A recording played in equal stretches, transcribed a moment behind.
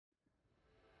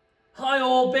Hi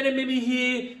all, Ben and Mimi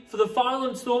here for the final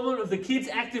instalment of the Kids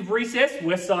Active Recess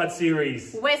Westside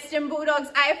series. Western Bulldogs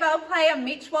AFL player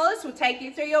Mitch Wallis will take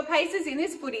you through your paces in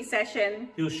this footy session.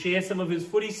 He'll share some of his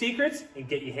footy secrets and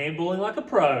get you handballing like a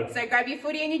pro. So grab your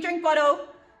footy and your drink bottle.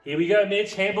 Here we go,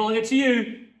 Mitch, handballing it to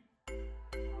you.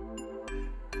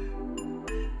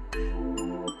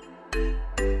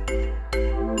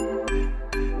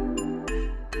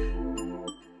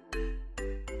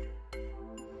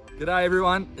 G'day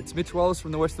everyone, it's Mitch Wallis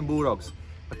from the Western Bulldogs.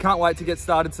 I can't wait to get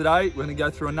started today. We're going to go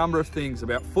through a number of things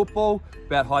about football,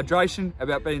 about hydration,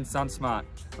 about being sun smart.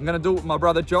 I'm going to do it with my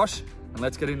brother Josh, and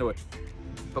let's get into it.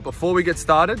 But before we get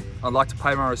started, I'd like to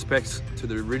pay my respects to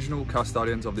the original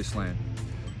custodians of this land.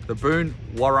 The Boon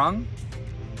Warung,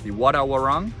 the Wada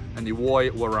Warung, and the Woi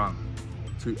Warung,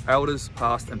 to elders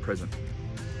past and present.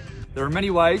 There are many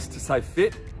ways to stay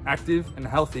fit, active and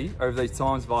healthy over these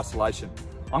times of isolation.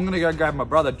 I'm going to go grab my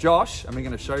brother Josh and we're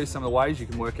going to show you some of the ways you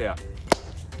can work out.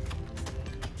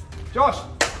 Josh,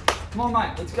 come on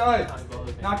mate, let's go.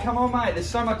 No, come on mate, there's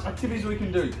so much activities we can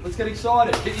do. Let's get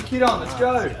excited, get your kit on, let's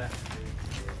go.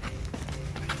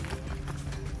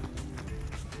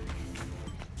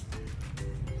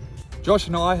 Josh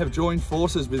and I have joined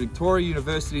forces with Victoria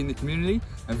University in the community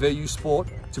and VU Sport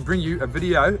to bring you a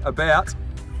video about,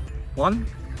 one,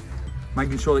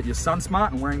 making sure that you're sun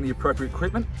smart and wearing the appropriate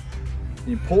equipment,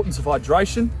 the importance of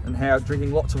hydration and how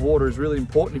drinking lots of water is really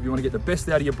important if you want to get the best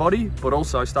out of your body, but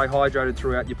also stay hydrated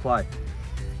throughout your play.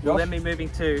 We'll then be moving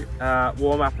to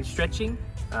warm up and stretching,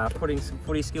 putting some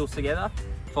footy skills together,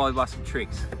 followed by some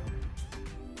tricks.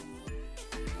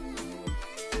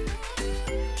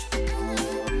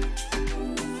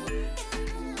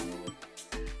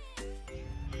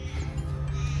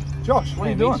 Josh, what are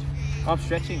you doing? Mitch, I'm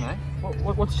stretching, mate.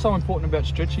 What's so important about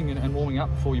stretching and warming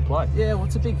up before you play? Yeah, well,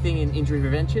 it's a big thing in injury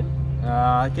prevention.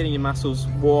 Getting your muscles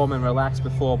warm and relaxed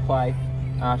before play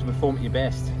to perform at your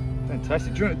best.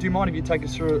 Fantastic. Do you mind if you take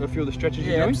us through a few of the stretches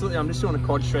you're doing? Yeah, absolutely. I'm just doing a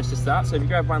quad stretch to start. So if you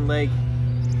grab one leg,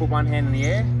 put one hand in the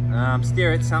air,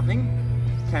 steer at something,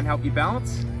 can help you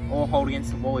balance, or hold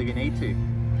against the wall if you need to.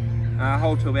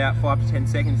 Hold to about 5 to 10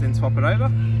 seconds, then swap it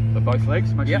over. For both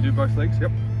legs? Make sure you do both legs,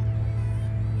 yep.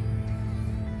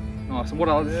 Nice. And what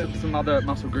are some other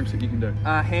muscle groups that you can do?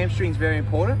 Hamstring's very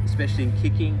important, especially in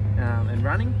kicking and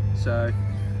running. So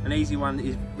an easy one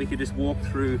is we could just walk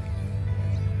through.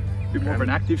 A bit more of an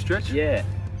active stretch? Yeah,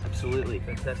 absolutely,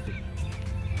 fantastic.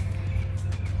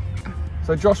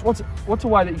 So Josh, what's a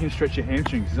way that you can stretch your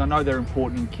hamstrings? Because I know they're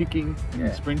important in kicking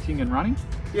and sprinting and running.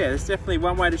 Yeah, there's definitely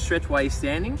one way to stretch while you're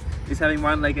standing, is having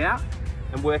one leg out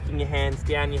and working your hands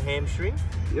down your hamstring.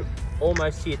 Yep.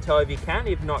 Almost to your toe if you can,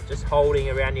 if not just holding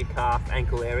around your calf,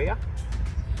 ankle area.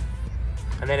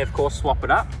 And then of course swap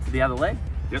it up to the other leg.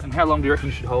 Yep. And how long do you reckon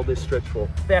you should hold this stretch for?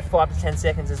 About 5 to 10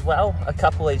 seconds as well, a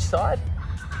couple each side.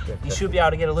 You should be able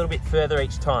to get a little bit further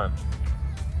each time.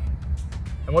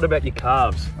 And what about your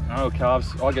calves? Oh,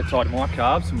 calves, I get tight in my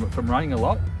calves from running a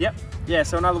lot. Yep. Yeah,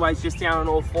 so another way is just down on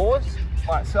all fours,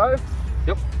 like so.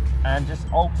 Yep. And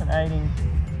just alternating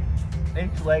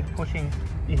each leg, pushing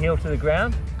your heel to the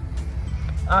ground.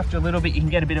 After a little bit, you can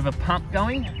get a bit of a pump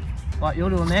going, like you're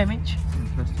doing there, Mitch.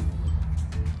 Interesting.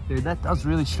 Dude, that does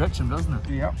really stretch them, doesn't it?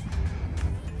 Yep.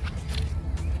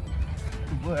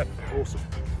 Good work. Awesome.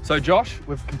 So Josh,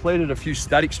 we've completed a few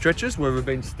static stretches where we've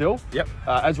been still. Yep.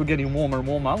 As we're getting warmer and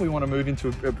warmer, we want to move into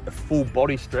a full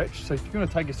body stretch. So if you're going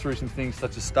to take us through some things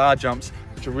such as star jumps,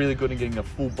 which are really good in getting a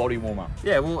full body warm up.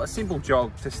 Yeah, well, a simple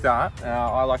jog to start.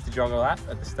 I like to jog a lap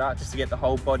at the start just to get the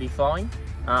whole body flowing.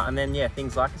 And then, yeah,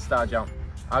 things like a star jump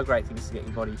are great things to get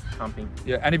your body pumping.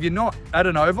 Yeah, and if you're not at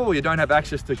an oval or you don't have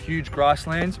access to huge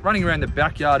grasslands, running around the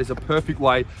backyard is a perfect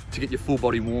way to get your full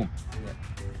body warm. Yeah.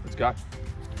 Let's go.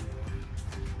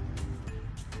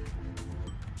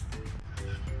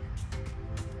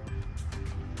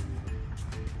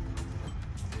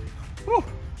 Whew.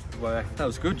 Well, that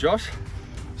was good, Josh.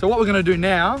 So what we're going to do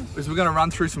now is we're going to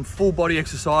run through some full body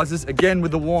exercises, again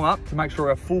with the warm up, to make sure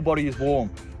our full body is warm.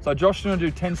 So Josh, you want to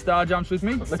do 10 star jumps with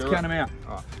me? Let's count them out.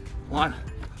 All right. 1,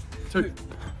 2,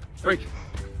 3,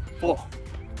 4,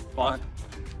 5,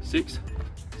 6,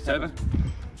 7,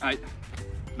 8,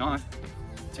 9,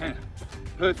 10.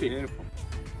 Perfect. Beautiful.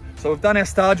 So we've done our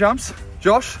star jumps.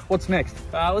 Josh, what's next?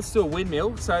 Let's do a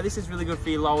windmill. So this is really good for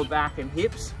your lower back and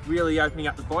hips, really opening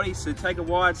up the body. So take a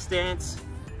wide stance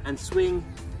and swing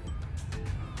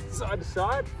side to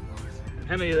side.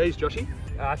 How many of these, Joshy?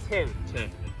 10.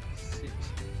 10, 6,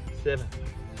 7,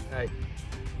 8,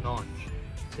 9,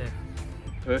 10.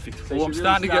 Perfect. So Well, I'm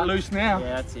starting to get loose now.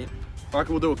 Yeah, that's it. I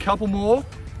reckon we'll do a couple more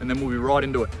and then we'll be right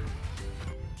into it.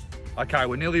 Okay,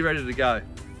 we're nearly ready to go.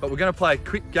 but we're going to play a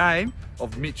quick game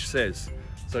of Mitch Says.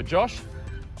 So Josh,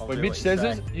 when Mitch says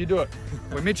it, you do it.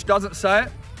 When Mitch doesn't say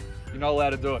it, you're not allowed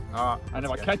to do it. All right, and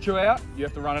if I catch you out, you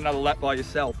have to run another lap by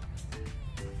yourself.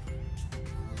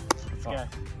 Let's go.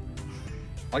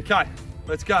 Okay,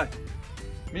 let's go.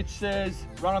 Mitch says,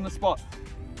 run on the spot.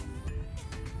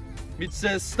 Mitch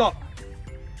says, stop.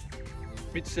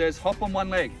 Mitch says, hop on one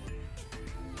leg.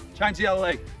 Change the other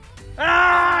leg.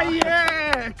 Ah,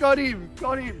 yeah! Got him,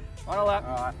 got him. On a lap.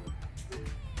 All right.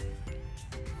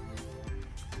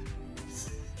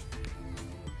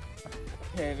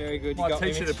 Yeah, very good. You Might got me,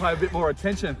 teach you to Mitch. pay a bit more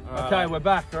attention. All Okay, right. we're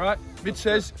back, all right? Mitch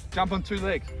says, jump on two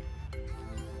legs.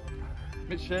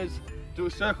 Mitch says, do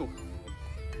a circle.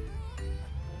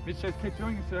 Mitch says, keep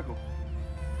doing a circle.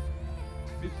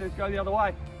 Mitch says, go the other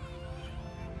way.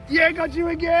 Yeah, got you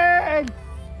again!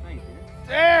 No, you didn't.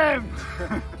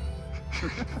 Damn!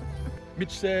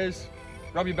 Mitch says,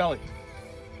 rub your belly.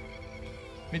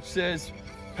 Mitch says,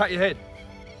 pat your head.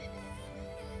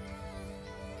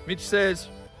 Mitch says,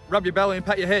 rub your belly and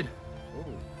pat your head.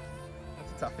 Ooh,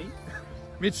 that's a toughie.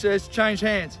 Mitch says, change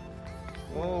hands.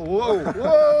 Whoa, whoa,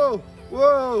 whoa,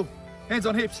 whoa. Hands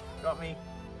on hips. Got me.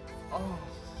 Oh.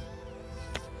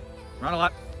 Run a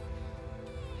lap.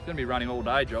 He's gonna be running all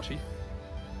day, Joshy.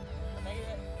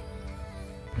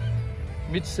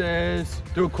 Mitch says,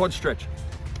 do a quad stretch.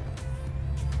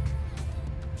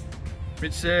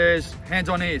 Mitch says, hands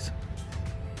on ears.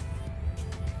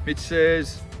 Mitch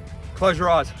says, close your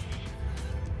eyes.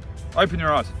 Open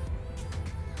your eyes.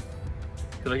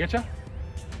 Did I get you?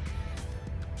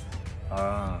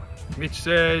 Ah. Mitch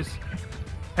says,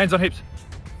 hands on hips.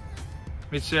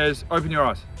 Mitch says, open your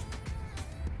eyes.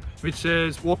 Mitch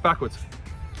says, walk backwards.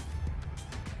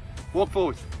 Walk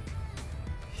forwards.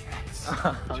 Yes.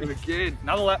 You again.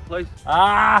 Another lap, please.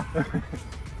 Ah!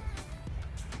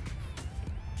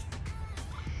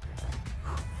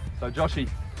 So Joshy,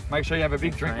 make sure you have a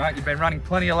big drink, mate. You've been running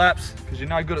plenty of laps because you're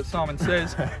no good at Simon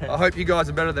Says. I hope you guys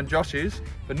are better than Josh is.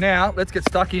 But now, let's get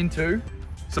stuck into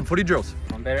some footy drills.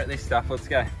 I'm better at this stuff. Let's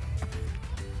go.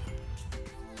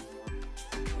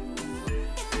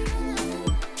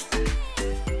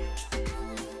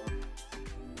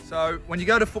 So when you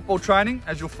go to football training,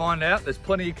 as you'll find out, there's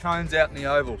plenty of cones out in the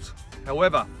ovals.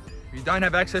 However, if you don't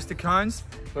have access to cones,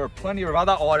 there are plenty of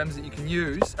other items that you can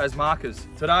use as markers.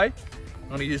 Today, I'm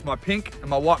going to use my pink and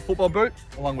my white football boot,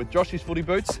 along with Josh's footy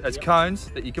boots, as cones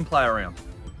that you can play around.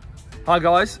 Hi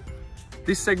guys,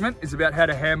 this segment is about how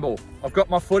to handball. I've got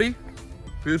my footy,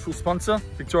 beautiful sponsor,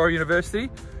 Victoria University,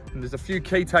 and there's a few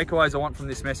key takeaways I want from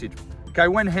this message. Okay,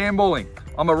 when handballing,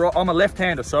 I'm a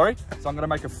left-hander, sorry, so I'm gonna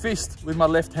make a fist with my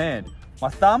left hand. My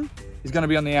thumb is gonna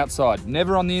be on the outside,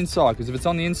 never on the inside, because if it's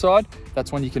on the inside,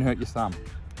 that's when you can hurt your thumb.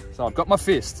 So I've got my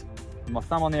fist, with my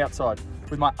thumb on the outside.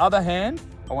 With my other hand,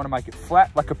 I wanna make it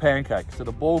flat like a pancake, so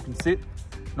the ball can sit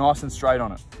nice and straight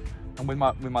on it. And with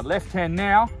my left hand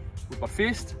now, with my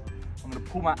fist, I'm gonna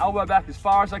pull my elbow back as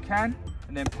far as I can,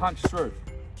 and then punch through.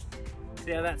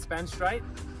 See how that spans straight?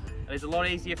 It is a lot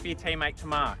easier for your teammate to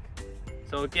mark.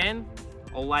 So again,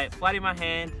 I'll lay it flat in my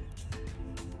hand,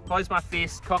 close my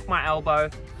fist, cock my elbow,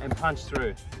 and punch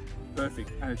through.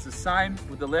 Perfect, and it's the same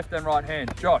with the left and right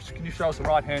hand. Josh, can you show us a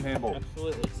right hand handball?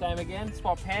 Absolutely, same again,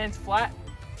 swap hands flat,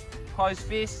 close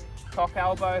fist, cock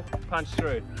elbow, punch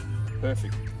through.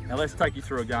 Perfect. Now let's take you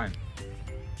through a game.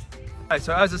 Okay,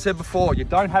 so as I said before, you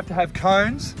don't have to have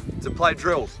cones to play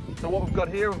drills. So what we've got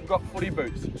here, we've got footy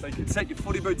boots. So you can set your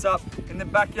footy boots up in the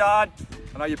backyard.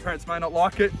 I know your parents may not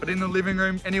like it, but in the living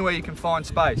room, anywhere you can find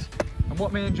space. And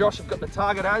what me and Josh have got the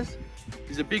target as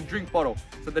is a big drink bottle.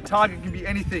 So the target can be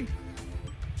anything.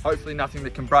 Hopefully nothing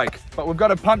that can break. But we've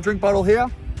got a pump drink bottle here.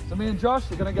 So me and Josh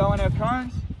are gonna go on our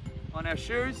cones, on our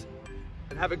shoes,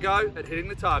 and have a go at hitting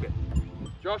the target.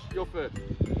 Josh, you're first.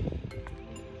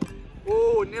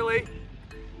 Oh, nearly.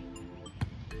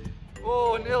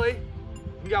 Oh, nearly.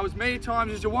 You can go as many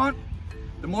times as you want.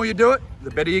 The more you do it,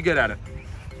 the better you get at it.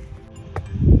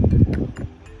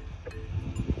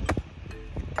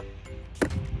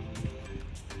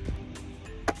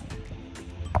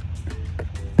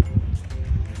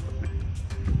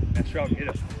 Now try and hit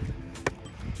it.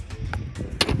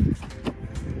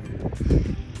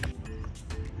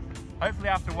 Hopefully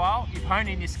after a while, you've honed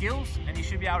in your skills and you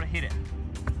should be able to hit it.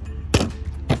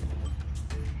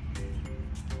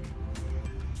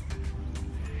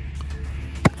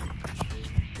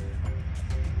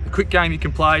 A quick game you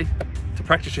can play to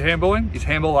practice your handballing is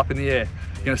handball up in the air.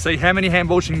 You're gonna see how many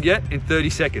handballs you can get in 30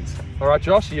 seconds. All right,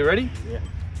 Josh, are you ready? Yeah.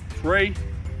 3,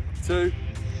 2,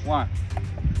 1.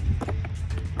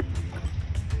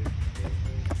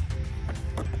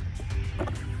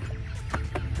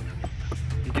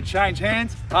 You can change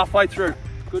hands halfway through.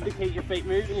 Good to keep your feet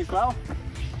moving as well.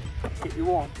 Keep you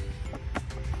warm.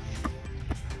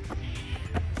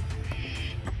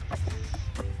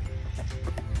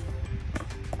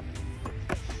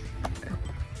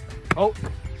 Oh,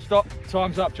 stop.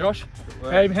 Time's up, Josh.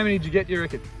 How many did you get, do you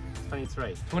reckon?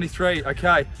 23. 23,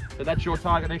 okay. So that's your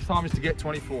target next time, is to get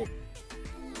 24.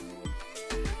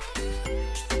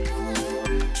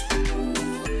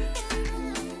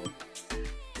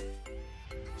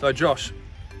 So Josh,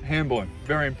 handballing,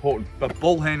 very important, but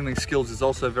ball handling skills is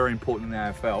also very important in the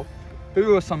AFL.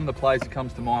 Who are some of the players that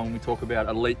comes to mind when we talk about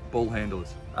elite ball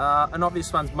handlers? An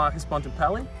obvious one's Marcus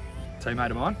Bontempelli. Teammate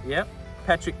of mine. Yep.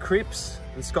 Patrick Cripps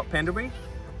and Scott Pendlebury.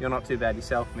 You're not too bad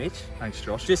yourself, Mitch. Thanks,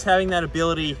 Josh. Just having that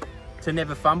ability to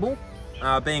never fumble,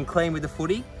 being clean with the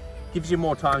footy, gives you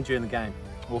more time during the game.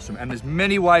 Awesome, and there's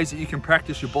many ways that you can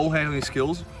practice your ball handling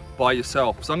skills by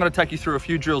yourself. So I'm going to take you through a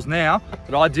few drills now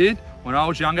that I did when I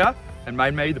was younger and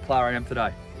made me the player I am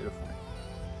today. Beautiful.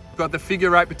 We've got the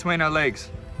figure eight between our legs.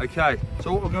 Okay,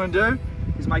 so what we're going to do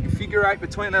is make a figure eight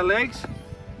between our legs.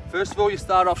 First of all, you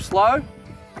start off slow,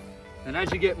 and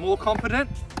as you get more competent,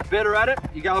 better at it,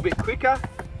 you go a bit quicker,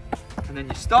 and then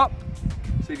you stop.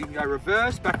 So you can go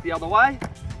reverse, back the other way.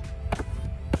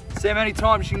 See how many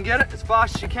times you can get it, as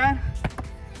fast as you can.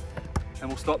 And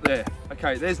we'll stop there.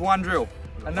 Okay, there's one drill.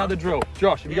 Another drill.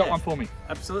 Josh, have you got one for me?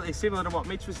 Absolutely similar to what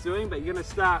Mitch was doing, but you're going to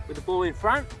start with the ball in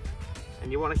front,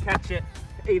 and you want to catch it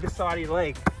either side of your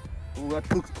leg. Well,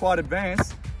 that looks quite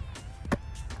advanced.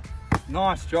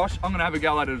 Nice, Josh. I'm going to have a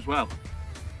go at it as well.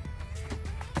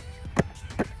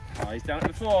 Oh, he's done it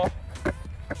before.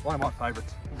 One of my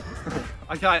favourites.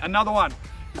 Okay, another one.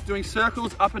 It's doing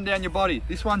circles up and down your body.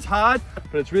 This one's hard,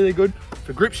 but it's really good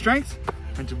for grip strength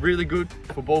and it's really good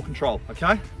for ball control,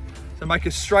 okay? So make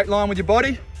a straight line with your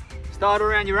body. Start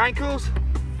around your ankles,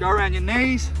 go around your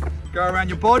knees, go around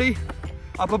your body,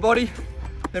 upper body,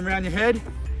 then around your head,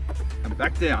 and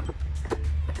back down.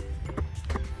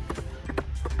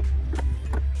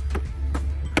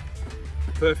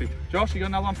 Perfect. Josh, you got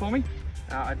another one for me?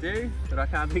 I do, but I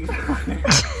can't think of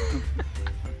it.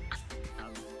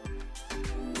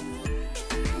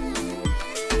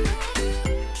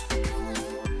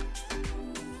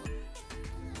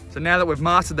 So now that we've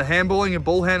mastered the handballing and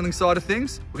ball handling side of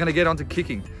things, we're going to get onto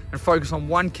kicking and focus on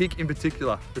one kick in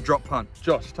particular, the drop punt.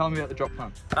 Josh, tell me about the drop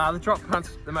punt. The drop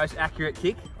punt's the most accurate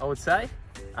kick, I would say.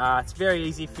 It's very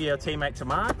easy for your teammate to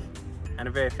mark and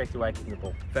a very effective way of kicking the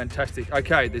ball. Fantastic.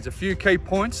 Okay, there's a few key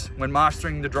points when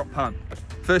mastering the drop punt.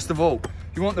 First of all,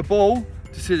 you want the ball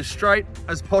to sit as straight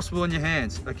as possible in your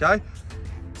hands, okay?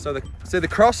 So see the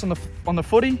cross on the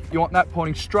footy, you want that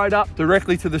pointing straight up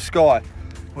directly to the sky.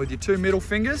 With your two middle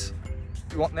fingers,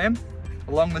 you want them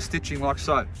along the stitching like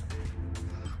so.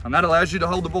 And that allows you to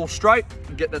hold the ball straight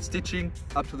and get that stitching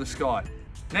up to the sky.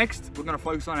 Next, we're going to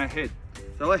focus on our head.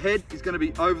 So our head is going to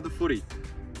be over the footy.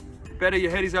 The better your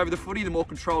head is over the footy, the more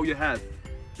control you have.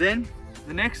 Then,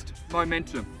 the next,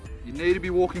 momentum. You need to be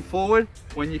walking forward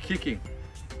when you're kicking.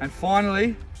 And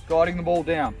finally, guiding the ball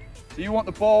down. So you want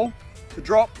the ball to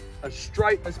drop as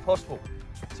straight as possible.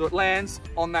 So it lands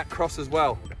on that cross as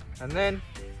well. And then,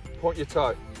 point your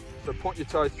toe. So point your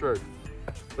toe through.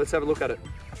 Let's have a look at it.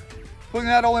 Putting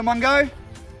that all in one go.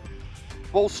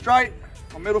 Ball straight,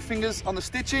 my middle fingers on the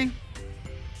stitching.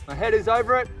 My head is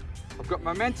over it. I've got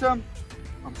momentum.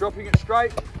 I'm dropping it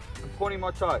straight and pointing my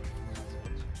toe.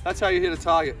 That's how you hit a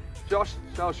target. Josh,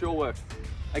 show us your work.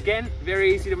 Again,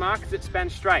 very easy to mark because it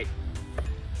spans straight.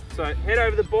 So head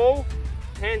over the ball,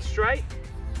 hands straight.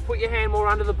 Put your hand more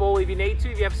under the ball if you need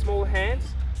to, if you have smaller hands.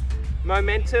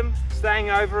 Momentum, staying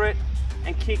over it,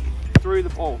 and kick through the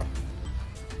ball.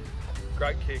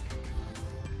 Great kick.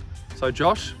 So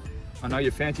Josh, I know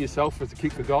you fancy yourself as a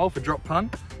kick for goal for drop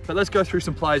punt, but let's go through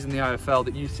some players in the AFL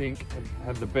that you think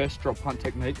have the best drop punt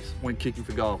techniques when kicking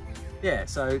for goal. Yeah,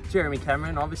 so Jeremy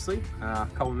Cameron, obviously,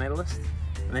 gold medalist.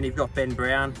 And then you've got Ben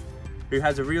Brown, who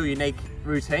has a real unique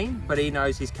routine, but he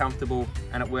knows he's comfortable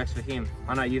and it works for him.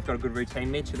 I know you've got a good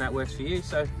routine, Mitch, and that works for you,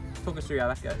 so talk us through how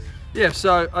that goes. Yeah,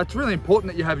 so it's really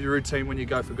important that you have your routine when you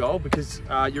go for goal because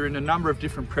you're in a number of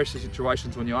different pressure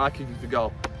situations when you are kicking for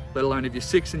goal, let alone if you're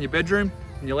 6 in your bedroom,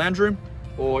 in your lounge room,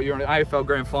 or you're in an AFL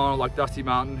grand final like Dusty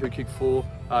Martin, who kicked 4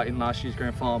 in last year's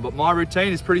grand final. But my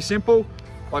routine is pretty simple.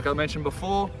 Like I mentioned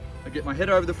before, I get my head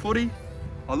over the footy,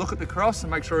 I look at the cross and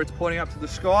make sure it's pointing up to the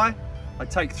sky. I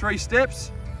take 3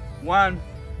 steps, 1,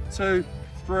 2,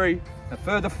 3, a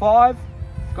further 5,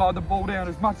 guide the ball down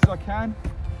as much as I can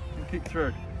and kick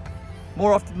through.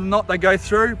 More often than not, they go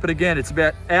through, but again, it's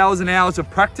about hours and hours of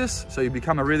practice, so you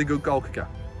become a really good goal kicker.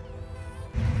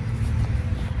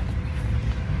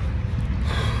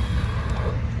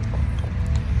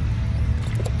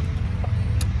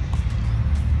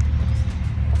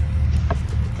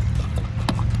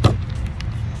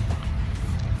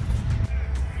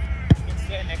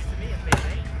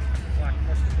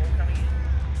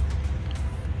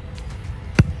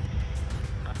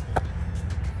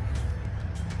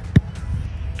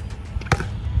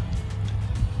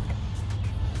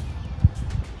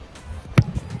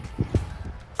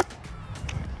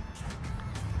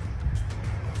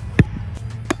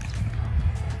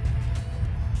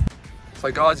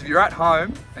 So guys, if you're at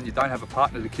home and you don't have a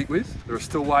partner to kick with, there are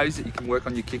still ways that you can work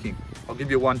on your kicking. I'll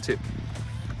give you one tip.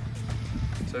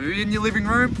 So if you're in your living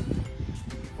room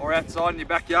or outside in your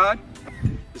backyard,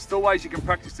 there's still ways you can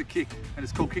practice the kick, and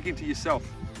it's called kicking to yourself.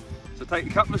 So take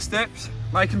a couple of steps,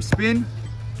 make them spin,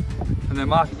 and then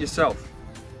mark it yourself.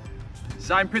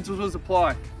 Same principles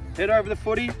apply. Head over the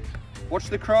footy, watch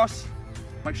the cross,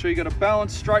 make sure you got a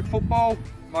balanced straight football,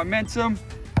 momentum,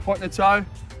 point the toe,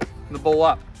 and the ball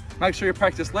up. Make sure you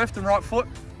practice left and right foot,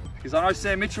 because I know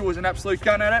Sam Mitchell was an absolute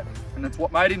gun at it, and that's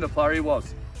what made him the player he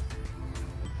was.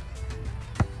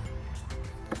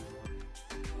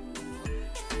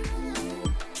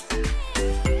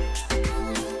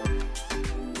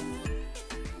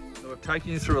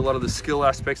 Taking you through a lot of the skill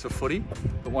aspects of footy,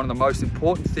 but one of the most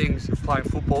important things of playing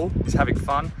football is having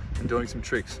fun and doing some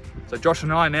tricks. So Josh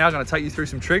and I are now going to take you through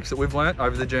some tricks that we've learnt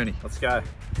over the journey. Let's go.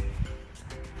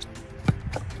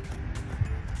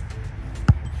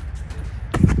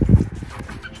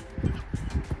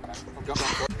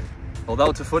 Although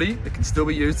it's a footy, it can still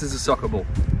be used as a soccer ball.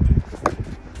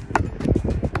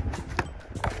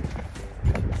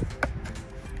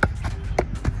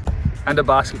 And a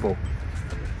basketball.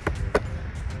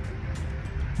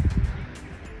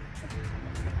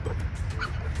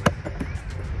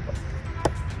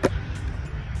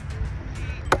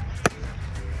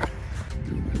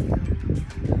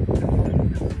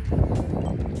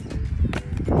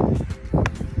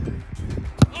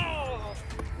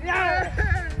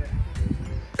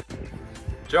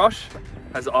 Josh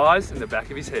has eyes in the back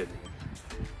of his head.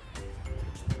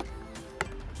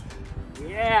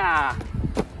 Yeah!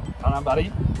 Come on,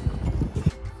 buddy.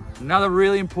 Another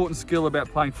really important skill about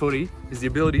playing footy is the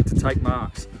ability to take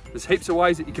marks. There's heaps of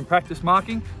ways that you can practice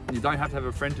marking, and you don't have to have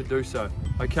a friend to do so.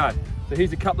 Okay, so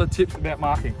here's a couple of tips about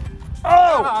marking.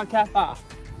 Oh! Kappa!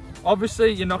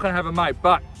 Obviously, you're not going to have a mate,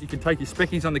 but you can take your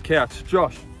speckies on the couch.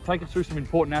 Josh, take us through some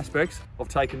important aspects of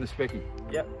taking the specky.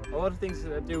 Yep, a lot of things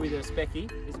to do with a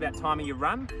specky is about timing your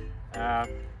run.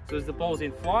 So as the ball's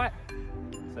in flight,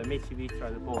 so Mitch, if you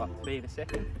throw the ball up to me in a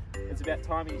second, it's about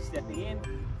timing you stepping in,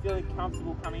 feeling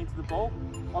comfortable coming into the ball,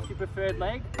 off your preferred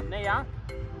leg, knee up,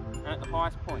 and at the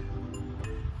highest point.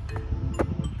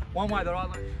 One way that I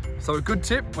learned. So a good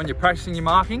tip when you're practicing your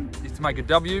marking is to make a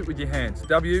W with your hands.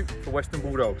 W for Western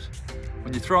Bulldogs.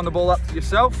 When you're throwing the ball up to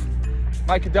yourself,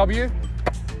 make a W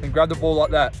and grab the ball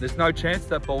like that. There's no chance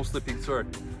that ball's slipping through.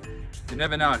 You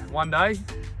never know. One day,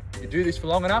 you do this for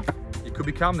long enough, you could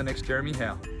become the next Jeremy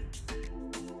Howe.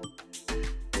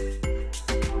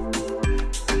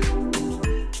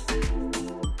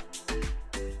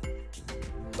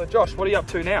 So Josh, what are you up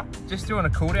to now? Just doing a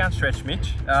cool down stretch,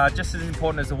 Mitch. Just as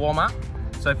important as the warm up.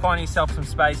 So finding yourself some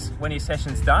space when your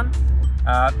session's done.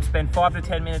 Spend 5 to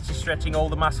 10 minutes just stretching all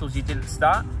the muscles you did at the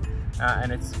start.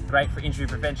 And it's great for injury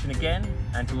prevention again,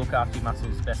 and to look after your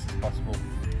muscles as best as possible.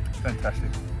 Fantastic.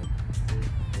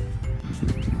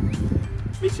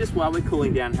 Mitch, just while we're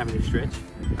cooling down and having a stretch,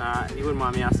 you wouldn't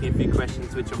mind me asking a few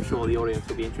questions which I'm sure the audience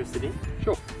will be interested in?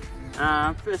 Sure.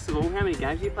 First of all, how many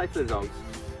games do you play for the Dogs?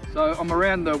 So I'm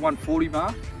around the 140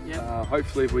 mark. Yep.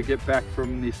 Hopefully if we get back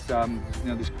from this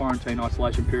this quarantine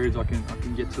isolation periods, I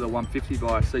can get to the 150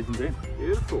 by season's end.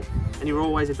 Beautiful. And you were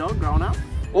always a dog growing up?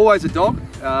 Always a dog.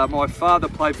 My father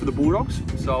played for the Bulldogs,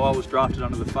 so I was drafted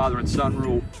under the father and son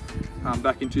rule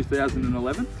back in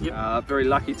 2011. Yep. Very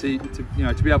lucky to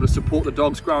be able to support the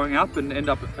Dogs growing up and end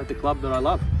up at the club that I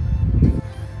love.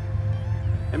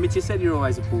 And Mitch, you said you're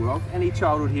always a Bulldog. Any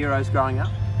childhood heroes growing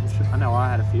up? I know I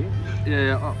had a few.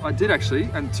 Yeah, I did actually,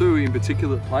 and two in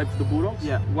particular that played for the Bulldogs.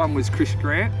 Yeah. One was Chris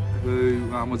Grant, who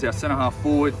was our centre half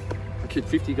forward. He kicked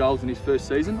 50 goals in his first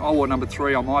season. I wore number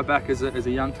 3 on my back as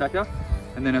a young tacker.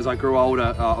 And then as I grew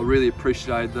older, I really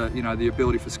appreciated the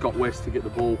ability for Scott West to get the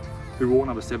ball, who wore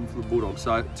number 7 for the Bulldogs.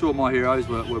 So two of my heroes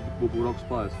were Bulldogs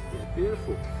players. Yeah,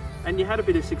 beautiful. And you had a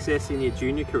bit of success in your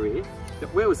junior career.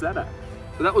 Where was that at?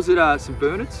 So that was at St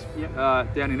Bernard's, Yep.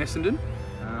 down in Essendon.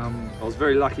 I was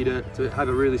very lucky to have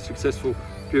a really successful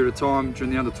period of time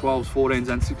during the under-12s, 14s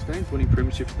and 16s, winning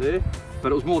premierships there.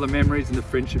 But it was more the memories and the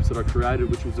friendships that I created,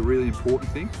 which was a really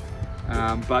important thing.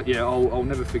 But yeah, I'll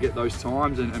never forget those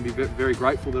times and be very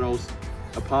grateful that I was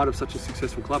a part of such a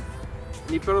successful club.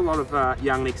 And you've got a lot of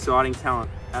young and exciting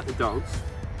talent at the Dogs.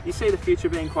 You see the future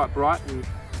being quite bright and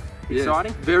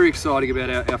exciting? Yeah, very exciting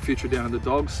about our future down at the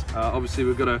Dogs. Obviously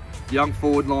we've got a young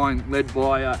forward line led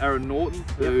by Aaron Norton,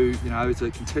 who is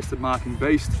a contested marking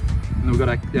beast. And then we've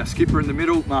got our skipper in the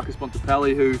middle, Marcus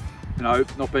Montepalli, who,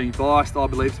 not being biased, I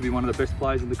believe to be one of the best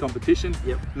players in the competition.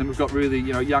 Yep. And then we've got really,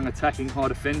 young attacking high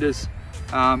defenders.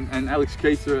 And Alex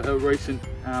Keith, a recent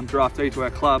draftee to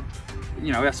our club,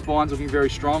 you know, our spine's looking very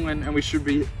strong, and we should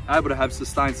be able to have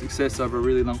sustained success over a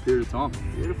really long period of time.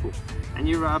 Beautiful. And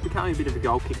you're becoming a bit of a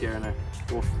goal kicker and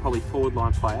or probably forward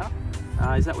line player.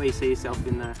 Is that where you see yourself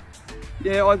in the...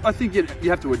 Yeah, I think you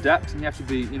have to adapt, and you have to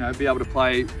be, you know, be able to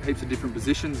play heaps of different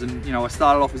positions. And you know, I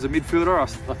started off as a midfielder.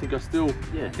 I think I still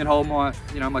can hold my,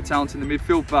 you know, my talents in the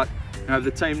midfield. But you know, if the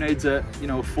team needs a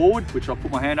forward, which I put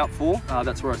my hand up for,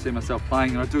 that's where I see myself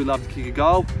playing. And I do love to kick a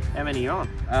goal. How many are you on?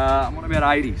 I'm on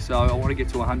about 80, so I want to get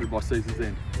to 100 by season's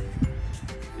end.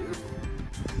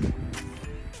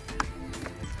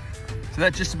 So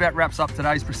that just about wraps up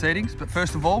today's proceedings. But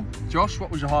first of all, Josh,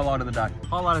 what was your highlight of the day?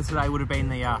 Highlight of today would have been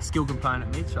the skill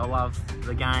component, Mitch. I love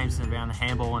the games around the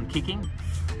handball and kicking,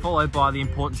 followed by the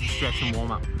importance of stretch and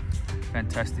warm up.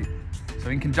 Fantastic. So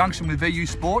in conjunction with VU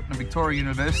Sport and Victoria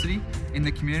University in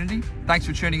the community, thanks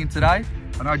for tuning in today.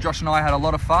 I know Josh and I had a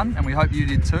lot of fun, and we hope you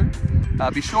did too.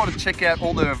 Be sure to check out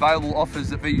all the available offers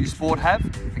that VU Sport have,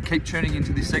 and keep tuning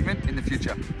into this segment in the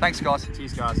future. Thanks guys.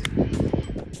 Cheers guys.